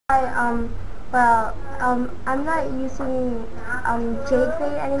I'm not using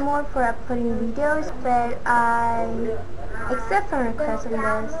jQuery anymore for uploading videos, but I accept friend requests on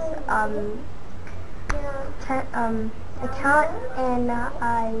this account, and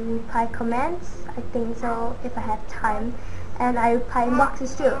I reply comments. I think so if I have time, and I reply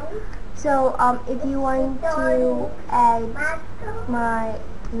inboxes too. So if you want to add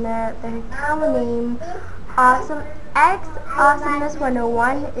the account name Awesomeness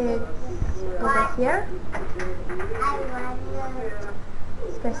 101, it's over here.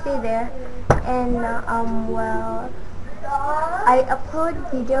 It's gonna stay there, and I upload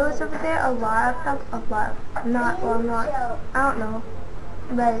videos over there, a lot of them, not, I don't know,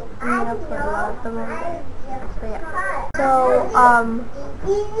 but I'm gonna upload a lot of them over there. So yeah. So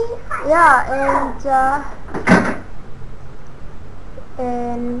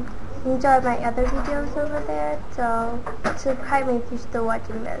and enjoy my other videos over there. So subscribe me if you're still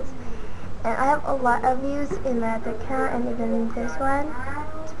watching this. And I have a lot of views in my other account, and even in this one.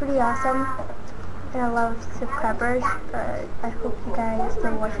 It's pretty awesome. And I love subscribers, but I hope you guys are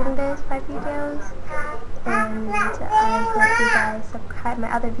still watching my videos. And I hope you guys subscribe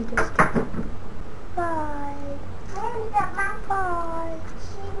my other videos too. Bye. Bye.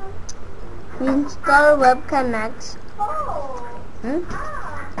 You install webcam next.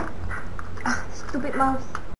 Stupid mouse.